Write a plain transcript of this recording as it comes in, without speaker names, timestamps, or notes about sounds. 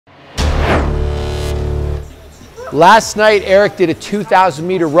Last night, Eric did a 2,000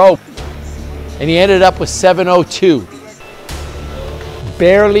 meter rope and he ended up with 7:02.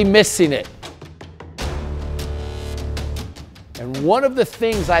 Barely missing it. And one of the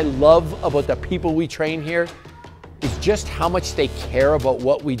things I love about the people we train here is just how much they care about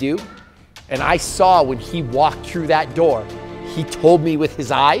what we do. And I saw when he walked through that door, he told me with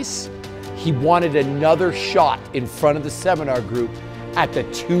his eyes, he wanted another shot in front of the seminar group at the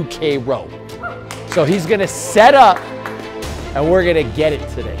 2K row. So he's gonna set up and we're gonna get it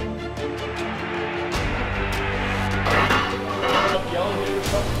today.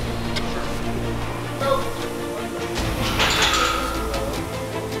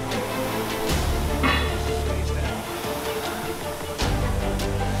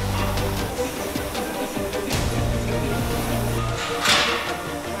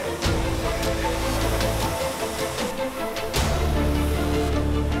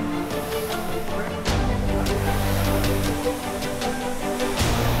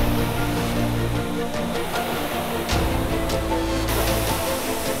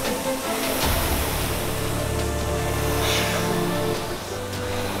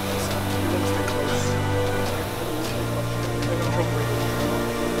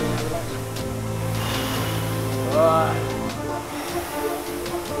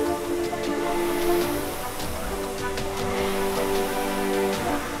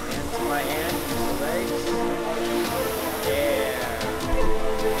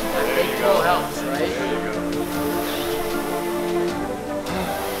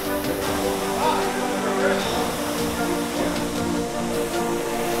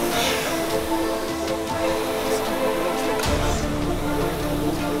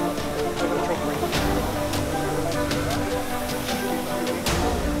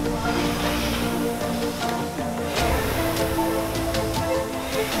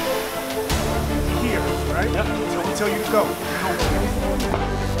 Tell you to go.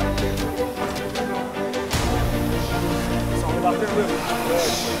 It's all about their living.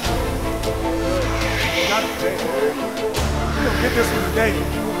 Good. You got it today. You're gonna get this one today.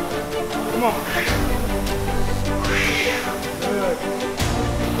 Come on. Good.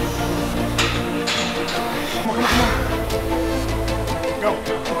 Come on. Go.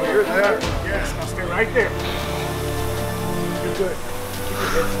 Oh, you're there. Yes, now stay right there. You're good. Keep your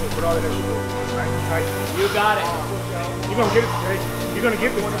head still. Put all that extra movement. Tight. You got it. You're gonna get it today. You're gonna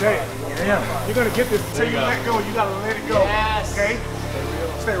get this today. Yeah. You're gonna get this. Until you let go, you gotta let it go. Yes. Okay?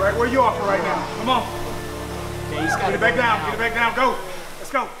 Stay right where you are for right now. Come on. Okay, get it back down. Get it back down. Go.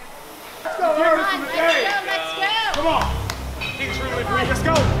 Let's go. Let's go. Get this one today. Let's go. Come on. Let's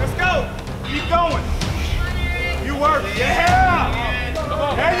go. Let's go. Keep going. You work. Yeah.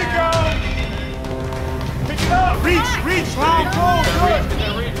 There you go. Pick it up. Reach. Long pull. Good.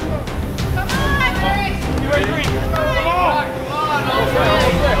 Come on, Eric. Come on.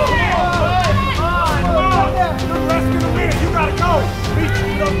 You're less than a minute. You gotta go. Reach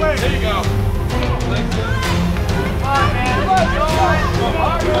your way. There you go. Come on, man.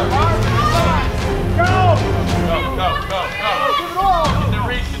 Go. Give it all.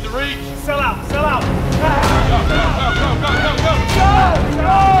 Get the reach. Sell out. Go.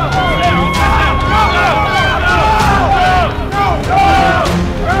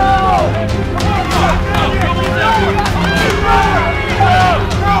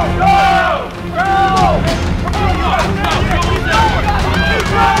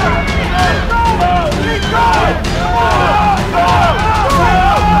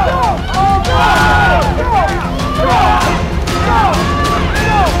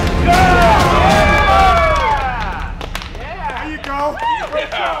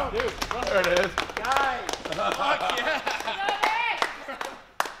 There it is. Guys. Fuck yeah.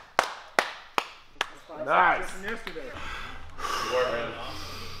 Nice.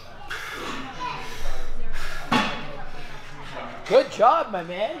 Good job, my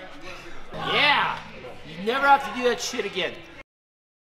man. Yeah. You never have to do that shit again.